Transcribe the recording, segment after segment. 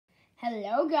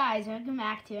Hello guys, welcome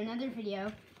back to another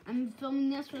video. I'm filming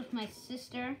this with my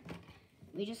sister.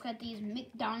 We just got these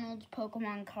MacDonalds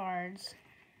Pokémon cards.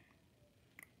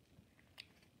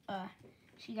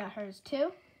 She got hers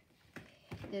too.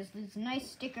 There's these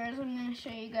nice stickers I'm going to show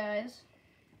you guys.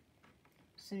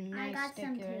 Some nice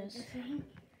stickers. Some too.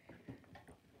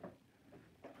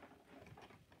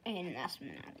 And that's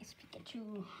MacDonalds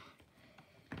Pikachu.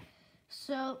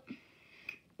 So,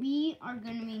 we are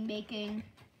going to be making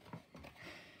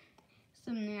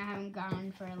something I haven't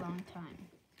gotten for a long time.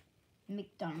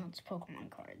 MacDonald's Pokemon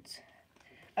cards.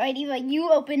 Alright, Eva,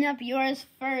 you open up yours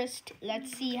first.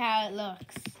 Let's see how it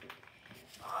looks.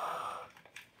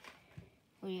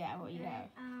 What do you have? What do you have?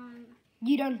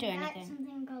 You don't do anything. I got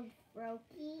something called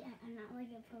Froakie. I'm not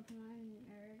like a Pokemon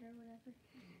nerd or whatever.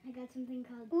 I got something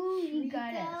called Ooh, you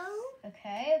got us.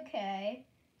 Okay.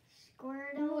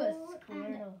 Squirtle. Ooh, a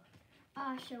Squirtle.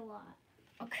 And Oshawott.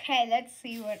 Okay, let's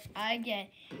see what I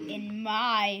get in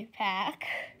my pack.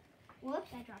 Whoops,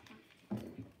 I dropped one.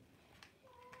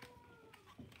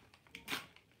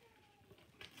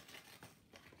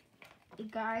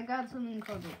 I got something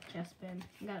called a chest pin.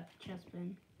 I got a chest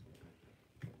pin.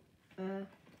 Let's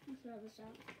throw this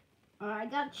out. I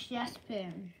got chest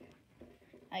pin.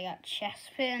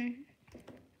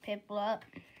 Piplup.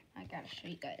 I gotta show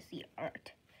you guys the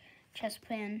art. Chest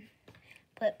pin.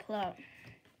 Piplup.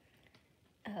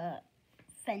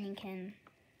 Fennekin.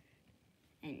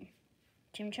 And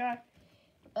Chimchar.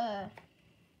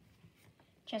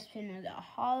 Chest pin is a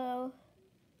hollow.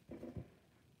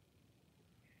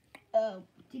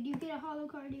 Did you get a hollow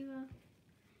card, Eva?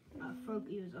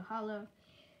 Froakie was a hollow.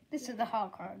 This is the hollow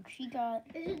card she got.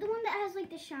 Is it the one that has like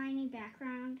the shiny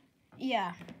background?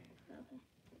 Yeah. Okay.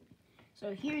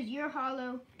 So here's your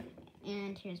hollow,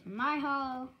 and here's my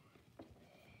hollow.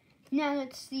 Now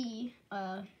let's see.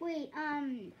 Wait.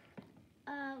 And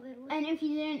if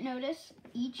you didn't notice,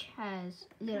 each has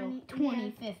little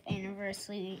 25th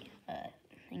anniversary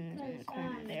things in the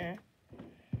corner there.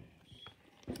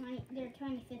 Their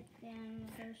 25th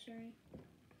anniversary.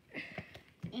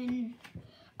 And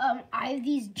I have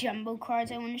these jumbo cards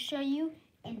I want to show you,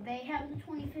 and they have the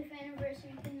 25th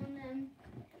anniversary thing on them.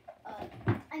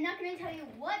 I'm not going to tell you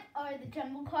what are the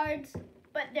jumbo cards,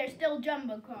 but they're still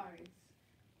jumbo cards.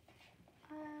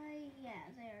 Yeah,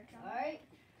 they're jumbo. Alright.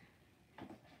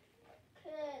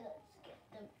 Okay, let's get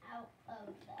them out of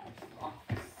the box.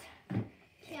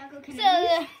 Tiago, can I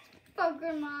use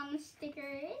Pokemon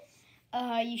stickers?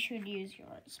 You should use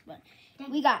yours, but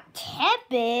we got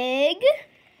Tepig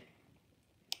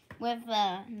with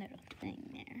a little thing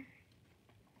there.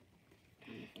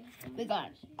 We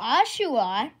got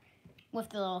Oshawott with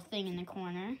the little thing in the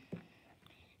corner.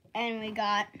 And we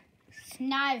got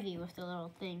Snivy with the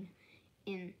little thing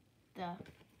in the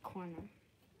corner.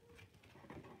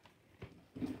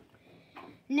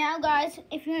 Now guys,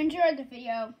 if you enjoyed the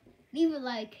video, leave a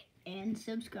like and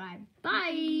subscribe.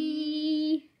 Bye!